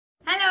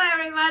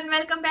everyone,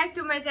 welcome back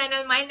to my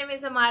channel. My name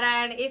is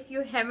Amara, and if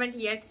you haven't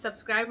yet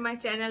subscribed my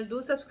channel,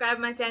 do subscribe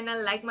my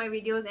channel, like my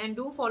videos and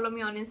do follow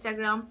me on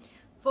Instagram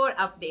for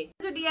update.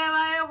 जो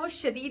DIY है वो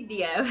शदीद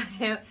DIY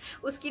है.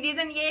 उसकी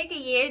reason ये है कि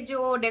ये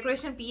जो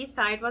डेकोरेशन पीस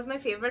था, it was my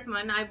favorite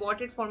one. I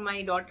bought it for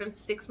my daughter's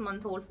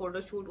 6-month-old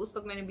photo shoot. उस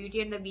वक्त मैंने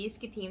Beauty and the Beast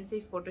की थीम से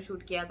फोटो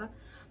शूट किया था,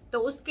 तो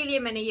उसके लिए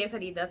मैंने ये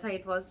खरीदा था.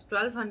 It was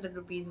 1200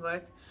 रुपीज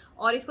वर्थ,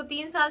 और इसको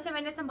 3 साल से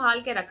मैंने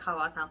संभाल के रखा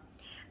हुआ था.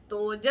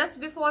 तो जस्ट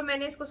बिफोर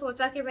मैंने इसको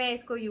सोचा कि मैं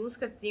इसको यूज़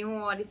करती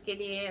हूँ, और इसके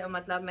लिए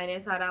मतलब मैंने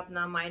सारा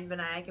अपना माइंड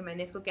बनाया कि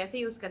मैंने इसको कैसे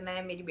यूज़ करना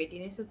है. मेरी बेटी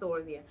ने इसे तोड़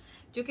दिया,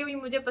 क्योंकि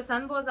मुझे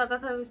पसंद बहुत ज़्यादा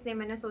था, इसलिए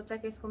मैंने सोचा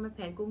कि इसको मैं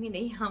फेंकूंगी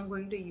नहीं. I am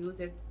going to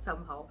use it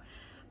somehow.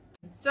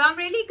 So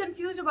I'm really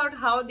confused about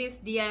how this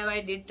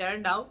DIY did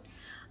turned out.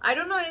 I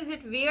don't know, is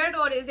it weird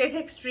or is it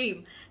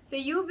extreme?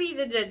 So you be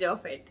the judge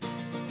of it.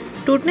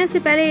 टूटने से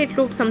पहले it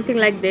looked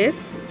something like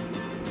this.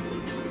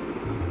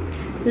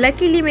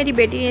 Luckily मेरी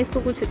बेटी ने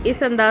इसको कुछ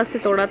इस अंदाज से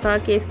तोड़ा था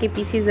कि इसके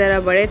पीसीज ज़रा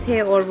बड़े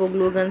थे और वो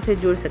ग्लू गन से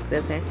जुड़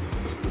सकते थे.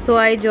 सो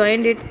I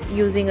joined it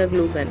using a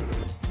glue gun.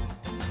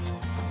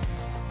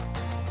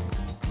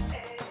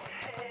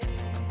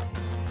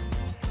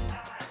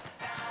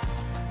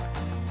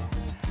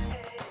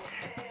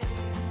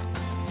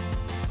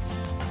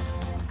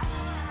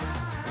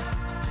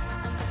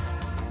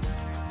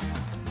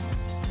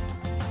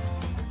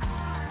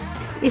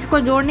 इसको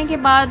जोड़ने के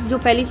बाद जो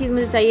पहली चीज़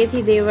मुझे चाहिए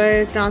थी,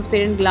 देवर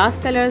transparent glass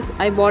colours.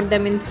 I bought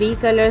them in 3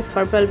 colours,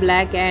 purple,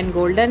 black and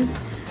golden.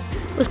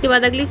 उसके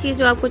बाद अगली चीज़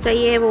जो आपको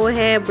चाहिए वो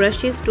है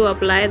brushes to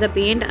apply the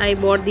paint. I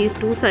bought these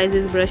 2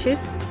 sizes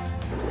brushes.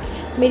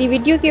 मेरी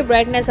वीडियो की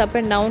ब्राइटनेस अप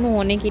एंड डाउन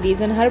होने की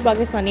रीज़न हर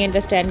पाकिस्तानी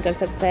अंडरस्टैंड कर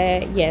सकता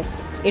है. Yes,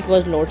 it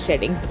was load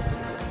shedding.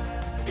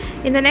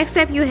 In the next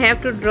step you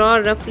have to draw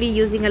रफली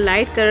using a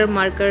light colour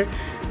marker.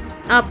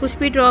 आप कुछ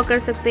भी ड्रॉ कर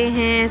सकते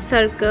हैं,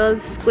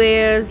 सर्कल्स,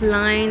 स्क्वायर्स,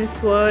 लाइन्स,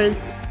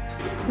 स्वर्ल्स.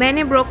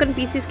 मैंने ब्रोकन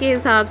पीसेस के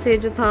हिसाब से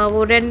जो था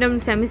वो रैंडम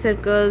सेमी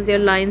सर्कल्स या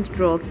लाइंस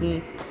ड्रॉ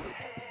की.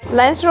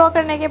 लाइंस ड्रॉ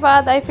करने के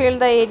बाद आई fill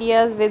the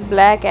areas with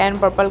black and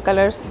purple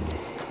colours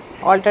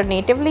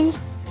alternatively.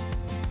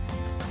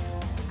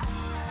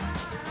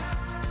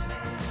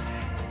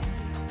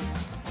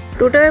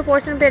 टूटे हुए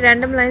पोर्शन पे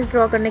रैंडम लाइंस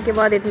ड्रॉ करने के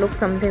बाद it looks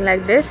something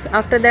like this.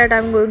 After that I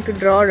am going to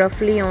draw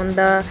रफली on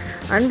the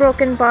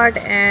unbroken part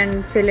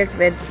and fill it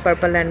with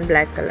purple and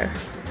black color.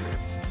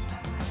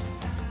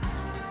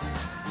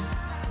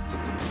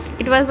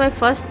 It was my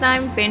first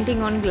time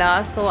painting on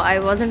glass, so I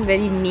wasn't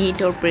very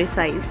neat or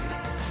precise.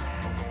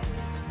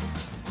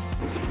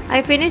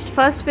 I finished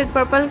first with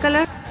purple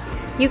color.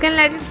 You can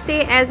let it stay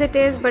as it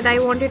is, but I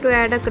wanted to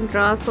add a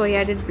contrast, so I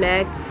added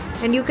black,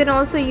 and you can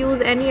also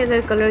use any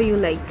other color you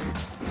like.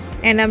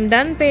 And I'm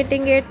done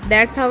painting it.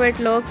 That's how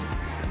it looks.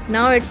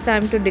 Now it's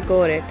time to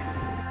decor it.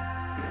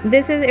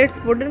 This is its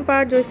wooden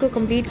part जो इसको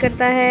complete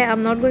करता है.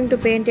 I'm not going to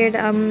paint it.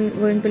 I'm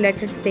going to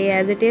let it stay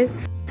as it is.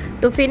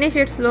 To finish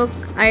its look,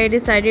 I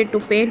decided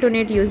to paint on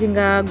it using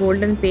a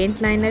golden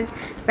paint liner.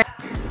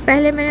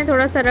 पहले मैंने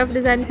थोड़ा सा rough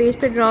design page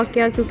पे draw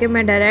किया, क्योंकि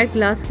मैं direct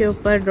glass के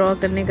ऊपर ड्रॉ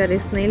करने का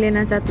रिस्क नहीं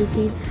लेना चाहती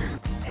थी.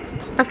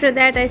 After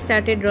that, I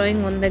started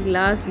drawing on the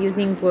glass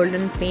using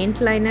golden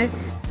paint liner.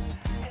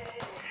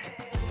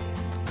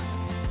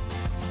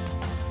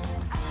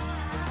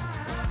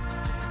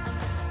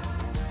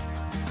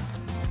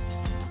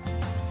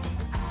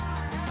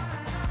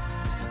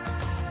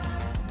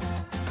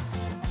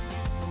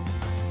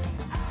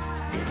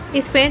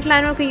 इस पेंट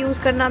लाइनर को यूज़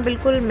करना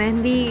बिल्कुल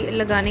मेहंदी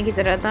लगाने की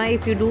तरह था.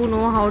 If you do know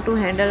how to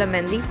handle अ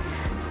मेहंदी,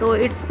 तो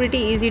it's pretty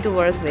easy to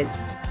work with.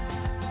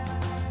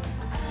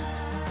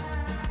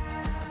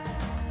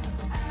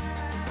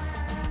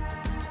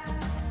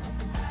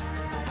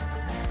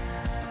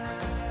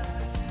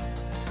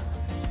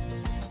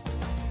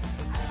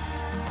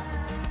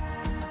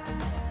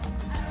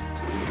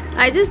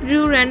 I just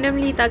Drew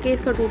randomly ताकि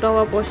इसका टूटा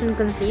हुआ पोर्शन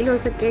कंसील हो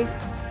सके.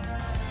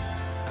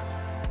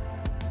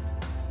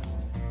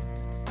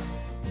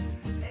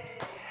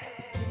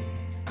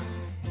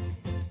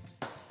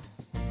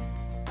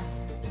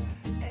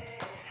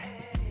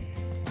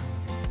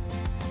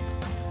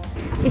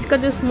 इसका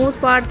जो स्मूथ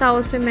पार्ट था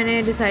उस पर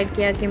मैंने डिसाइड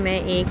किया कि मैं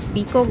एक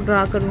पीकॉक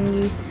ड्रा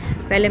करूँगी.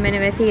 पहले मैंने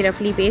वैसे ही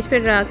रफली पेज पे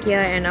ड्रा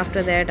किया, and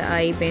after that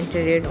I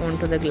painted it on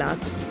to the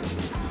glass.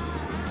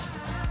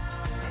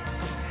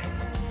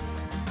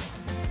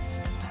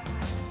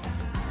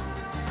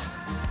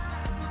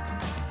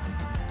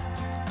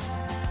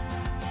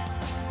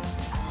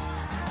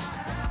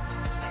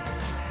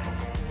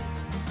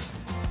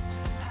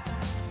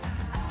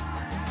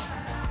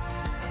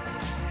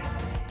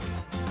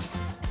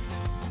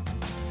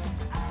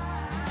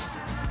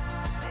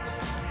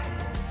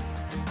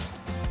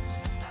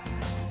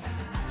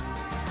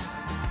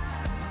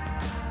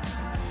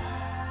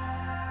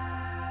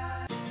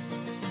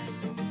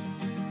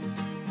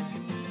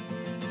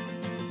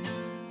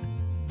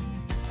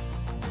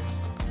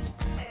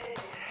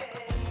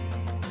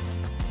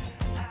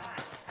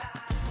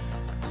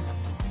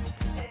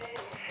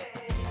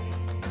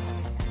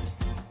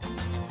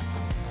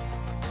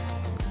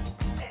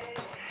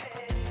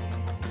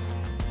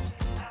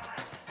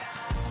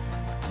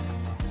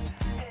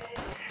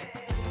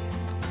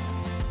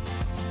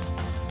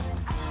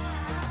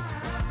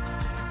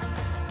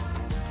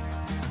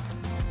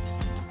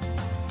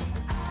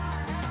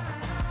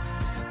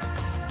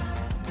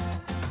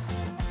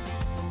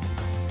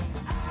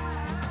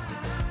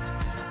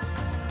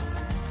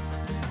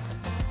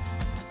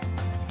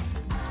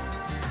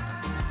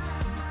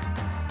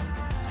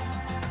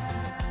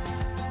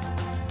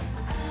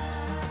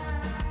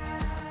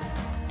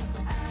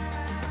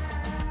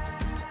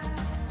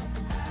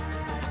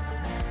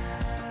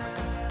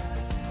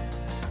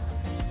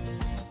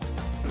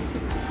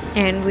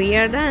 And we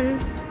are done.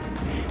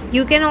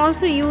 You can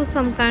also use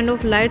some kind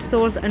of light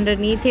source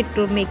underneath it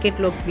to make it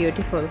look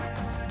beautiful.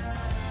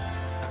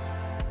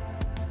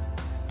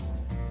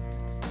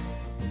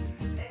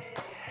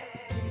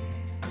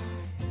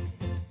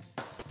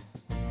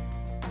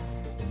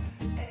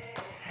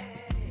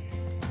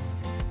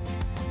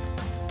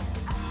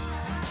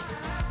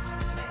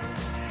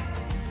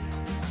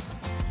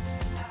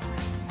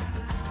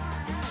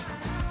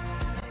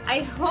 I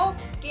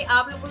hope कि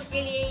आप लोगों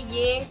के लिए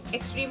ये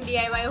extreme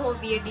DIY हो,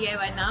 weird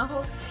DIY ना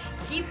हो.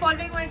 Keep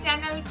following my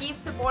channel, keep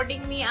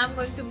supporting me. I'm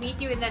going to meet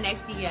you in the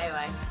next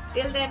DIY.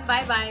 Till then,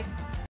 bye bye.